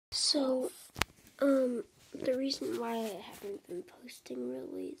So, the reason why I haven't been posting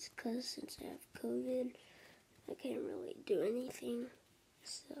really is because since I have COVID, I can't really do anything.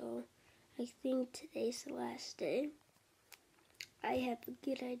 So, I think today's the last day. I have a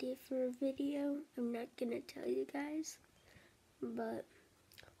good idea for a video. I'm not gonna tell you guys, but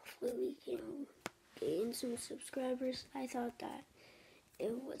hopefully we can gain some subscribers. I thought that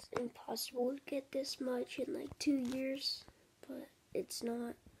it was impossible to get this much in like 2 years, but it's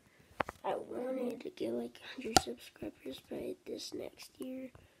not. I wanted to get like 100 subscribers by this next year,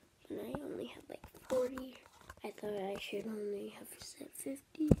 and I only had like 40. I thought I should only have set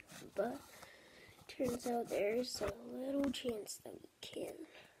 50, but turns out there's a little chance that we can.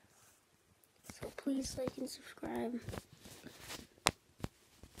 So please like and subscribe.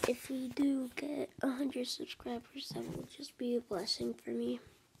 If we do get 100 subscribers, that will just be a blessing for me.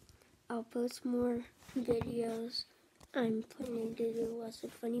 I'll post more videos. I'm planning to do lots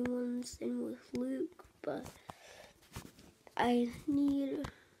of funny ones and with Luke, but I need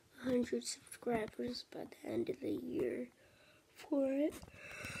 100 subscribers by the end of the year for it.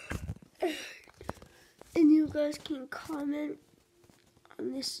 And you guys can comment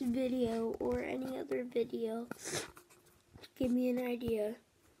on this video or any other video. Give me an idea,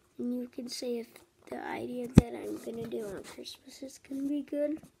 and you can say if the idea that I'm gonna do on Christmas is gonna be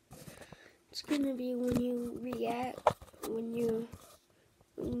good. It's gonna be when you react, when you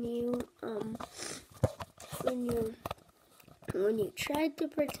try to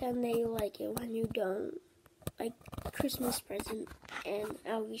pretend that you like it when you don't, like Christmas present, and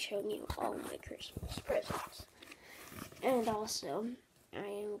I'll be showing you all my Christmas presents. And also, I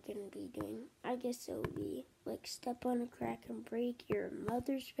am gonna be doing, I guess it'll be like step on a crack and break your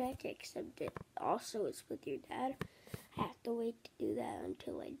mother's back, except it also is with your dad. I have to wait to do that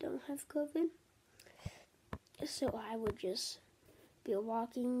until I don't have COVID. So I would just be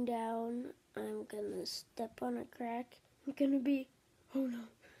walking down. I'm gonna step on a crack. I'm gonna be, oh no.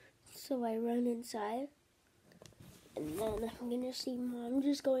 So I run inside. And then I'm gonna see Mom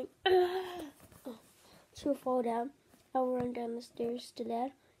just going, ah! Oh, she'll fall down. I'll run down the stairs to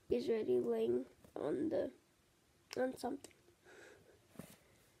Dad. He's already laying on something.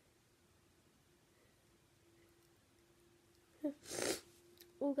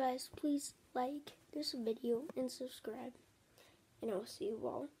 Well guys, please like this video and subscribe, and I'll see you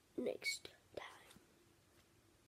all next